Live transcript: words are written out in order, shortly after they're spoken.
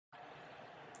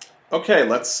Okay,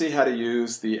 let's see how to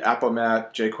use the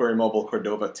Appomat jQuery Mobile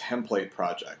Cordova template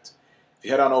project. If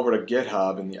you head on over to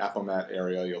GitHub in the Appomat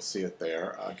area, you'll see it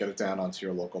there. Get it down onto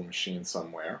your local machine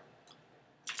somewhere.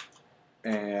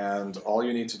 And all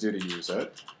you need to do to use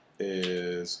it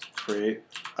is create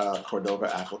a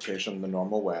Cordova application the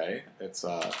normal way. It's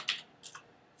a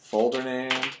folder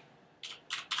name,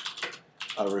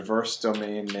 a reverse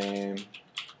domain name,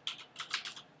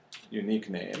 unique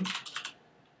name,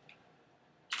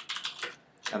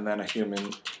 and then a human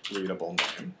readable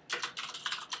name.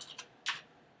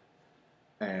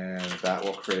 And that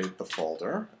will create the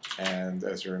folder. And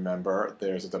as you remember,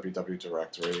 there's a www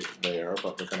directory there,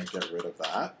 but we're going to get rid of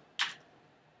that.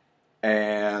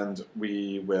 And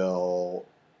we will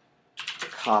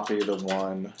copy the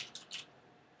one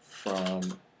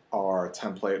from our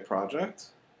template project.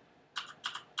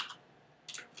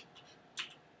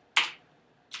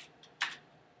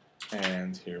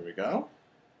 And here we go.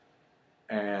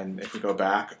 And if we go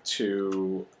back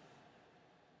to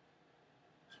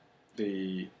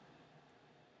the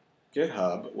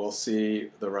GitHub, we'll see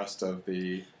the rest of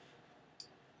the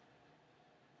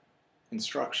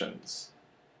instructions.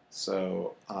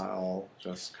 So I'll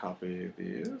just copy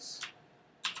these.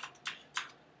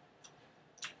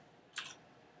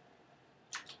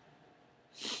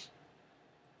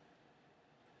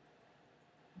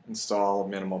 Install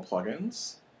minimal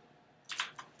plugins.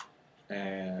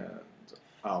 And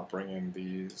I'll bring in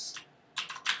these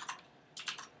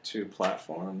two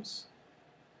platforms.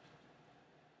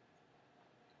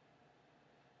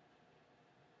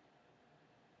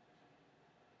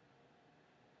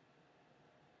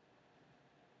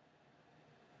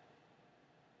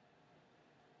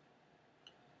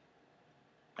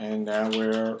 And now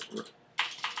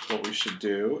what we should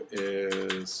do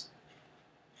is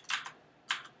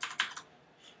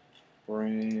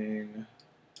bring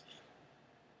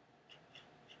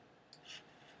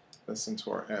this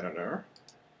into our editor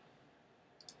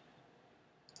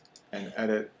and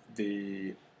edit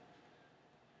the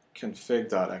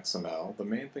config.xml. The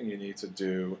main thing you need to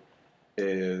do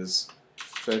is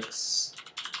fix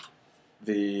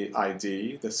the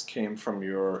ID. This came from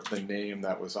the name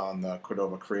that was on the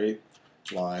Cordova create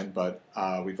line, but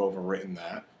we've overwritten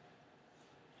that.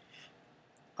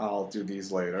 I'll do these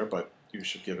later, but you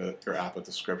should give it your app a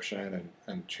description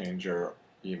and change your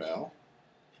email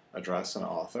address and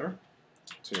author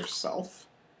to yourself.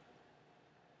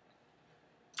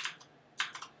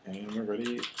 And we're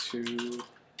ready to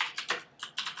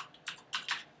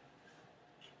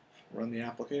run the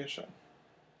application.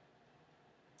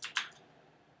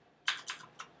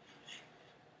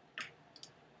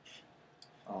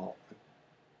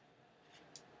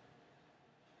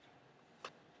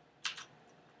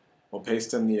 We'll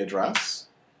paste in the address,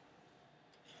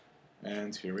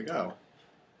 and here we go.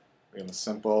 We have a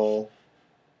simple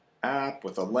app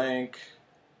with a link,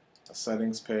 a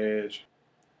settings page,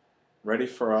 ready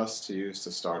for us to use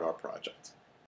to start our project.